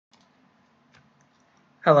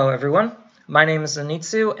Hello everyone, my name is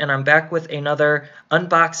Anitsu and I'm back with another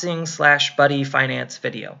unboxing / buddy finance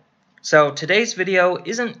video. So today's video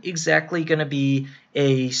isn't exactly going to be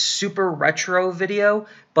a super retro video,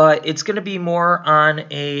 but it's going to be more on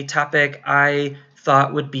a topic I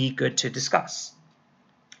thought would be good to discuss.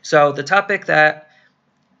 So the topic that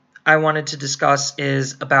I wanted to discuss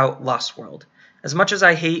is about Lost World. As much as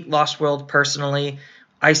I hate Lost World personally,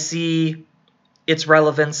 I see its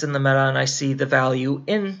relevance in the meta, and I see the value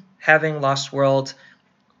in having Lost World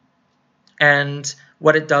and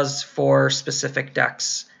what it does for specific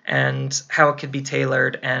decks and how it could be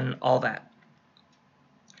tailored and all that.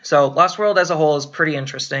 So Lost World as a whole is pretty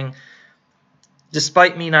interesting,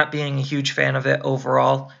 despite me not being a huge fan of it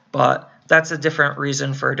overall, but that's a different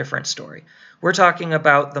reason for a different story. We're talking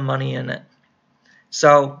about the money in it.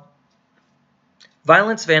 So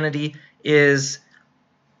Violence Vanity is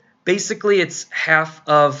basically, it's half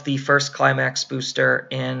of the first Climax booster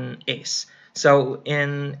in Ace. So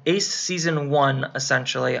in Ace Season 1,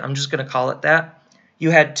 essentially, I'm just going to call it that,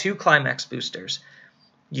 you had two Climax boosters.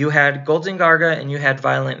 You had Golden Garga and you had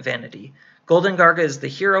Violent Vanity. Golden Garga is the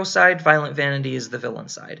hero side, Violent Vanity is the villain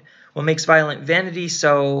side. What makes Violent Vanity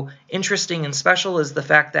so interesting and special is the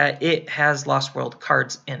fact that it has Lost World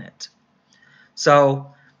cards in it.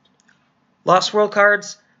 So, Lost World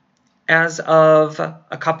cards, as of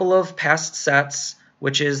a couple of past sets,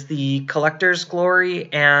 which is the Collector's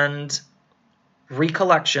Glory and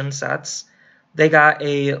Recollection sets, they got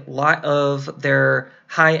a lot of their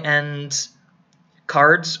high-end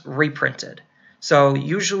cards reprinted. So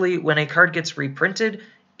usually when a card gets reprinted,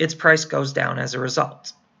 its price goes down as a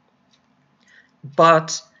result.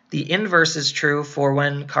 But the inverse is true for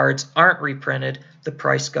when cards aren't reprinted, the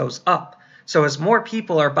price goes up. So as more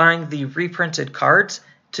people are buying the reprinted cards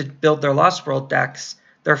to build their Lost World decks,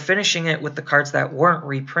 they're finishing it with the cards that weren't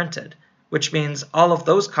reprinted, which means all of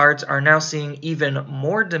those cards are now seeing even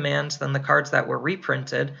more demand than the cards that were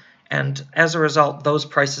reprinted, and as a result, those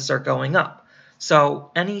prices are going up. So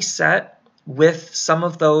any set with some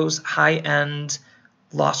of those high-end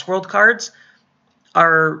Lost World cards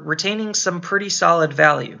are retaining some pretty solid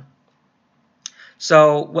value.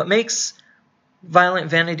 So what makes Violent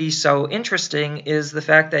Vanity so interesting is the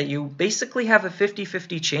fact that you basically have a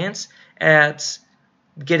 50-50 chance at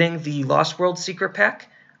getting the Lost World Secret Pack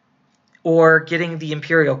or getting the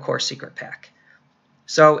Imperial Core Secret Pack.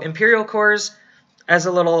 So Imperial Cores, as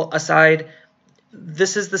a little aside,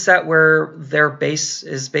 this is the set where their base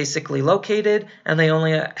is basically located, and they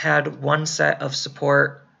only had one set of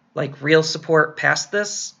support, like real support, past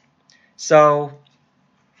this. So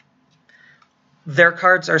their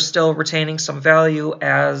cards are still retaining some value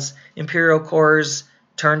as Imperial Cores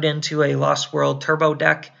turned into a Lost World Turbo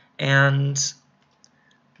deck, and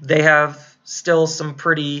they have still some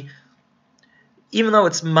pretty, even though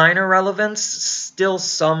it's minor relevance, still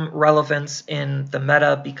some relevance in the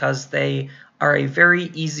meta because they are a very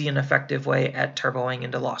easy and effective way at turboing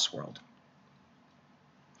into Lost World.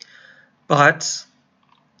 But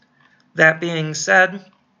that being said,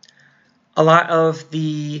 a lot of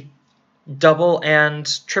the double and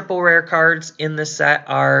triple rare cards in this set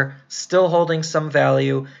are still holding some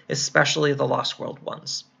value, especially the Lost World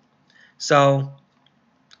ones. So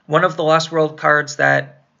one of the Lost World cards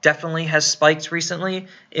that definitely has spiked recently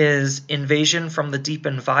is Invasion from the Deep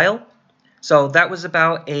and Vile. So that was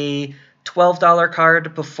about a $12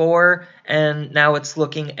 card before, and now it's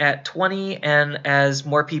looking at $20, and as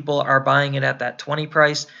more people are buying it at that $20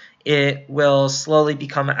 price, it will slowly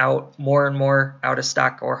become out more and more out of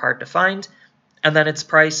stock or hard to find, and then its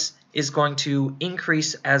price is going to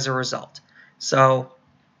increase as a result. So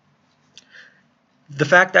the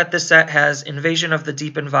fact that this set has Invasion of the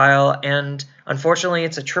Deep and Vile, and unfortunately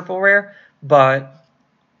it's a triple rare, but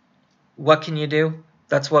what can you do?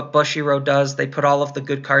 That's what Bushiroad does. They put all of the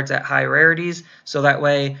good cards at high rarities, so that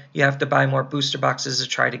way you have to buy more booster boxes to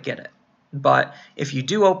try to get it. But if you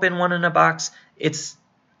do open one in a box, it's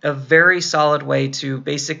a very solid way to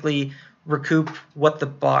basically recoup what the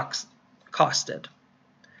box costed.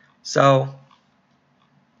 So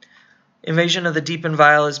Invasion of the Deep and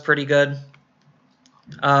Vile is pretty good.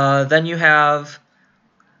 Then you have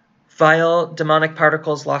Vile, Demonic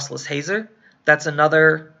Particles, Lossless Hazer. That's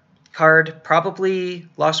another card, probably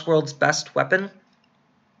Lost World's best weapon.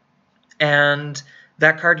 And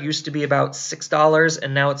that card used to be about $6,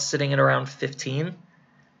 and now it's sitting at around $15.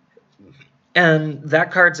 And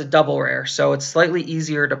that card's a double rare, so it's slightly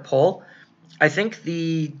easier to pull. I think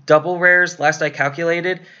the double rares, last I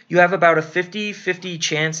calculated, you have about a 50-50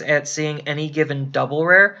 chance at seeing any given double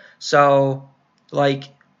rare. So, like,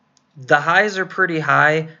 the highs are pretty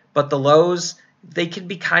high, but the lows, they can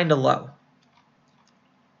be kind of low.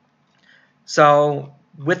 So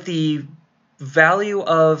with the value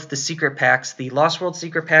of the secret packs, the Lost World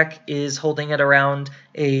secret pack is holding at around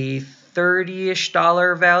a $30-ish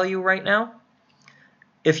value right now,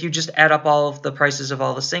 if you just add up all of the prices of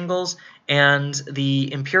all the singles. And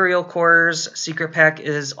the Imperial Cores secret pack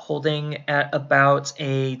is holding at about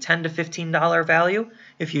a $10 to $15 value,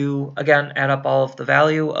 if you, again, add up all of the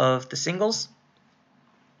value of the singles.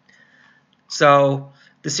 So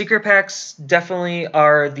the secret packs definitely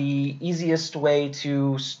are the easiest way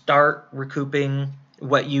to start recouping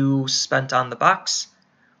what you spent on the box.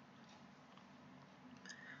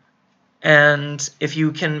 And if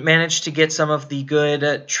you can manage to get some of the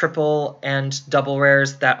good triple and double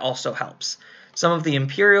rares, that also helps. Some of the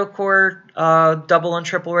Imperial Core double and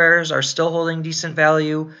triple rares are still holding decent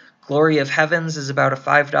value. Glory of Heavens is about a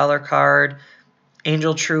 $5 card.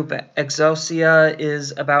 Angel Troop Exosia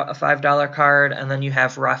is about a $5 card. And then you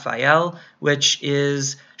have Raphael, which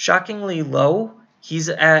is shockingly low. He's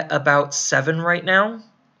at about 7 right now.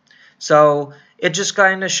 So it just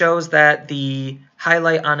kind of shows that the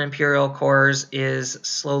highlight on Imperial Cores is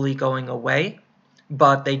slowly going away,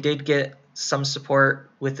 but they did get some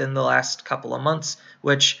support within the last couple of months,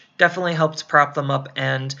 which definitely helped prop them up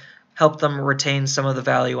and help them retain some of the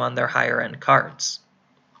value on their higher end cards.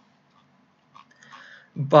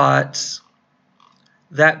 But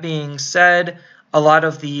that being said, a lot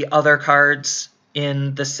of the other cards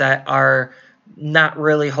in the set are not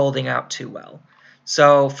really holding out too well.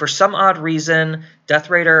 So for some odd reason, Death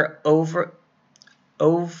Raider Orvin,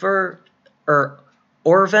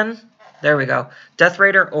 there we go. Death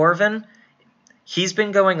Raider Orvin, he's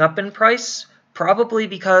been going up in price, probably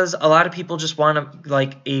because a lot of people just want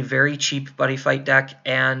a very cheap buddy fight deck,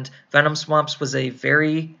 and Venom Swamps was a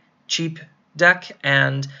very cheap deck,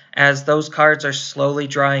 and as those cards are slowly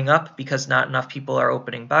drying up because not enough people are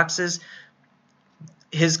opening boxes,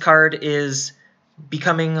 his card is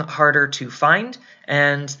becoming harder to find,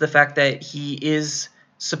 and the fact that he is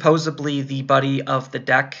supposedly the buddy of the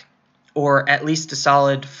deck, or at least a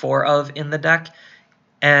solid 4 of in the deck,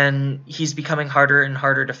 and he's becoming harder and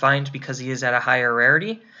harder to find because he is at a higher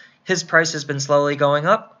rarity, his price has been slowly going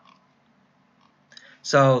up.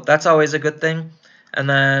 So that's always a good thing. And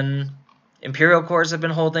then Imperial Cores have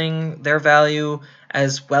been holding their value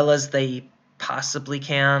as well as they possibly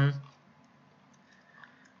can.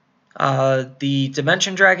 The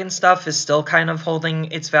Dimension Dragon stuff is still kind of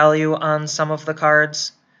holding its value on some of the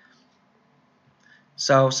cards.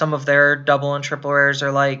 So some of their double and triple rares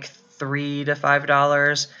are like $3 to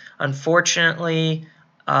 $5. Unfortunately,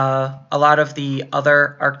 a lot of the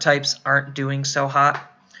other archetypes aren't doing so hot.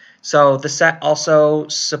 So the set also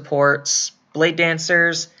supports Blade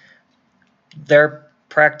Dancers. They're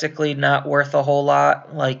practically not worth a whole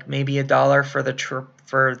lot, like maybe $1 for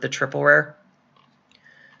the triple rare.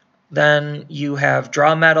 Then you have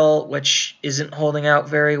Draw Metal, which isn't holding out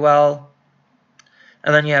very well.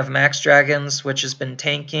 And then you have Max Dragons, which has been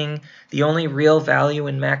tanking. The only real value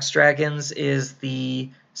in Max Dragons is the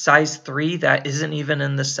size 3 that isn't even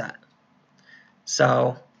in the set.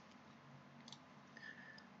 So,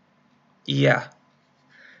 yeah.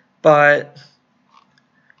 But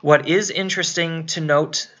what is interesting to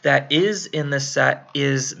note that is in this set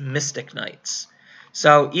is Mystic Knights.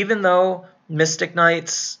 So even though Mystic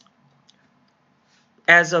Knights,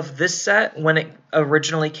 as of this set, when it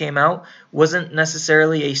originally came out, wasn't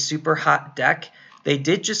necessarily a super hot deck, they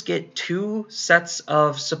did just get 2 sets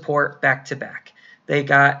of support back-to-back. They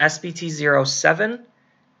got S-CBT02,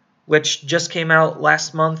 which just came out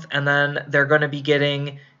last month, and then they're going to be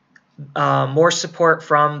getting more support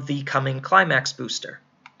from the coming Climax booster.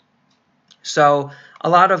 So a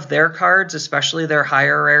lot of their cards, especially their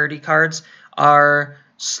higher rarity cards, are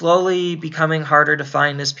slowly becoming harder to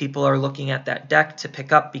find as people are looking at that deck to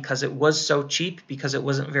pick up because it was so cheap, because it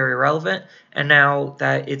wasn't very relevant, and now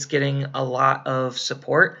that it's getting a lot of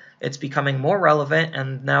support, it's becoming more relevant,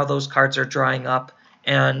 and now those cards are drying up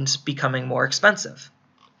and becoming more expensive.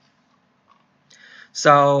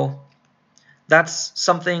 So that's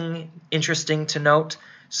something interesting to note.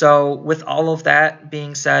 So with all of that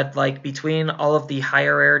being said, like between all of the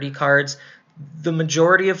higher rarity cards, the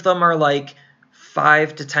majority of them are like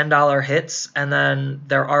 $5 to $10 hits, and then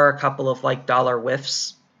there are a couple of like dollar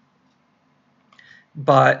whiffs.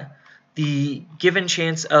 But the given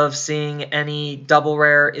chance of seeing any double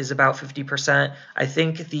rare is about 50%. I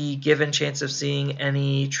think the given chance of seeing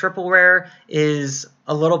any triple rare is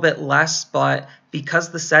a little bit less, but because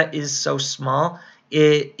the set is so small,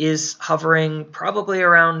 it is hovering probably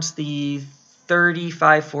around the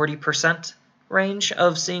 35–40% range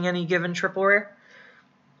of seeing any given triple rare.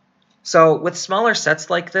 So with smaller sets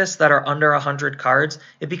like this that are under 100 cards,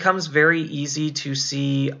 it becomes very easy to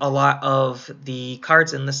see a lot of the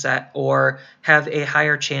cards in the set or have a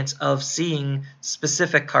higher chance of seeing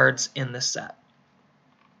specific cards in the set.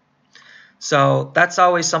 So that's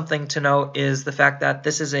always something to note, is the fact that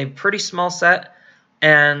this is a pretty small set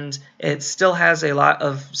and it still has a lot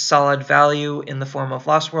of solid value in the form of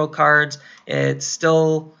Lost World cards. It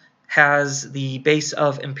still has the base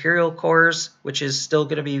of Imperial cores, which is still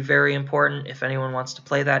going to be very important if anyone wants to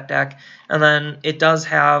play that deck. And then it does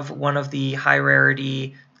have one of the high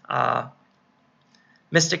rarity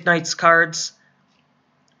Mystic Knights cards,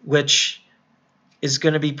 which is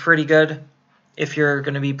going to be pretty good if you're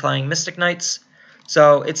going to be playing Mystic Knights.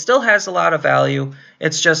 So it still has a lot of value.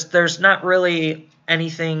 It's just there's not really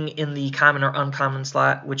anything in the common or uncommon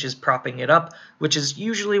slot which is propping it up, which is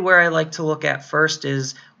usually where I like to look at first,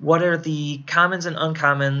 is what are the commons and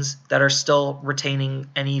uncommons that are still retaining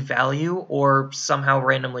any value or somehow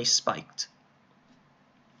randomly spiked.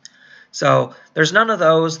 So there's none of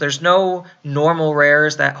those. There's no normal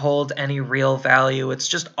rares that hold any real value. It's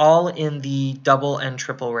just all in the double and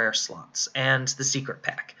triple rare slots and the secret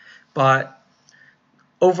pack. But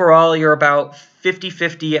overall, you're about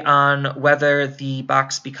 50-50 on whether the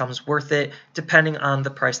box becomes worth it, depending on the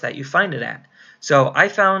price that you find it at. So I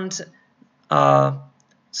found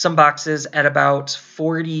some boxes at about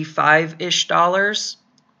 $45-ish,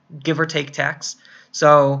 give or take tax.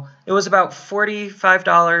 So it was about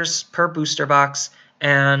 $45 per booster box,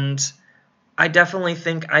 and I definitely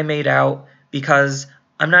think I made out, because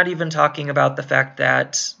I'm not even talking about the fact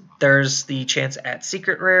that there's the chance at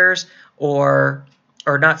secret rares or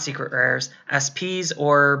not secret rares, SPs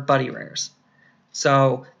or buddy rares.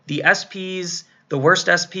 So the SPs, the worst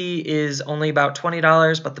SP is only about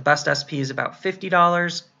 $20, but the best SP is about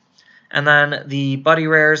 $50. And then the buddy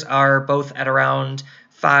rares are both at around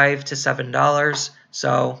 $5 to $7.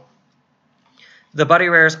 So the buddy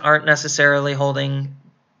rares aren't necessarily holding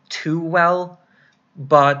too well,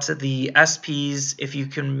 but the SPs, if you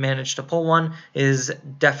can manage to pull one, is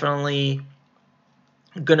definitely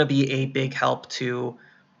going to be a big help to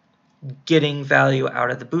getting value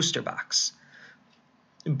out of the booster box.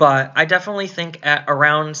 But I definitely think at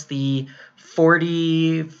around the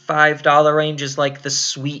 $45 range is like the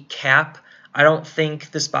sweet cap. I don't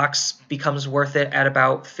think this box becomes worth it at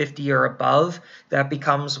about $50 or above. That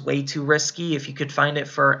becomes way too risky. If you could find it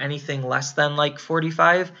for anything less than like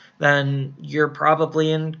 $45, then you're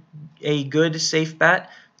probably in a good, safe bet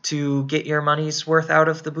to get your money's worth out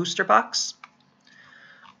of the booster box.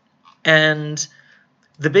 And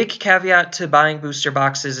the big caveat to buying booster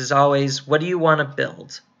boxes is always, what do you want to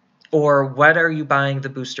build? Or what are you buying the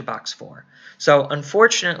booster box for? So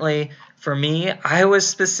unfortunately for me, I was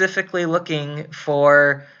specifically looking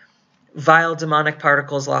for Vile Demonic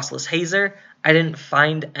Particles Lossless Hazer. I didn't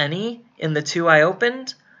find any in the two I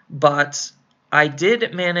opened, but I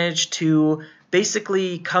did manage to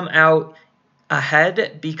basically come out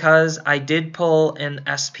ahead because I did pull an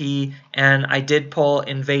SP and I did pull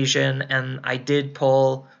Invasion and I did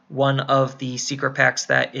pull one of the secret packs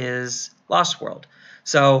that is Lost World.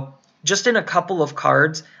 So just in a couple of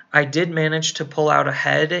cards, I did manage to pull out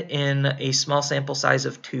ahead in a small sample size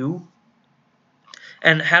of 2.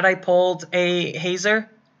 And had I pulled a Hazer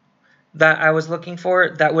that I was looking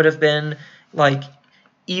for, that would have been like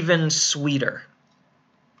even sweeter.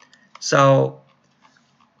 So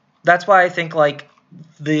that's why I think like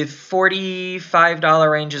the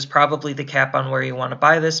 $45 range is probably the cap on where you want to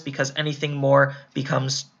buy this, because anything more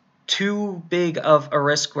becomes too big of a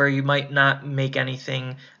risk where you might not make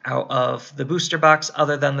anything out of the booster box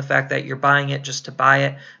other than the fact that you're buying it just to buy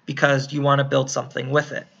it because you want to build something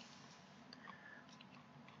with it.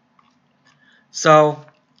 So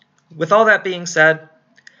with all that being said,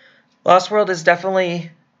 Lost World is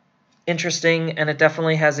definitely interesting, and it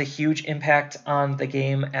definitely has a huge impact on the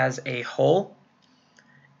game as a whole.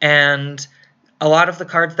 And a lot of the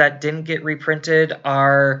cards that didn't get reprinted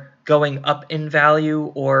are going up in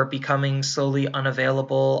value or becoming slowly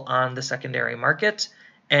unavailable on the secondary market.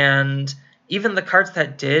 And even the cards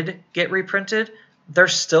that did get reprinted, they're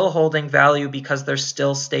still holding value because they're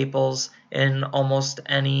still staples in almost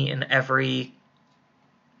any and every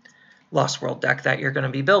Lost World deck that you're going to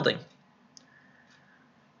be building.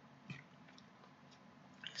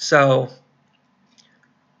 So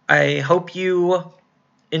I hope you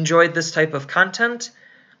enjoyed this type of content.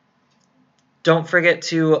 Don't forget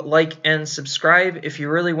to like and subscribe if you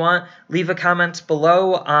really want. Leave a comment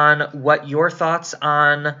below on what your thoughts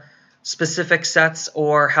on specific sets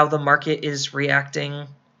or how the market is reacting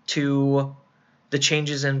to the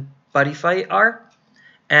changes in Buddy Fight are.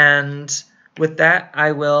 And With that,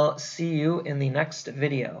 I will see you in the next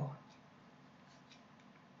video.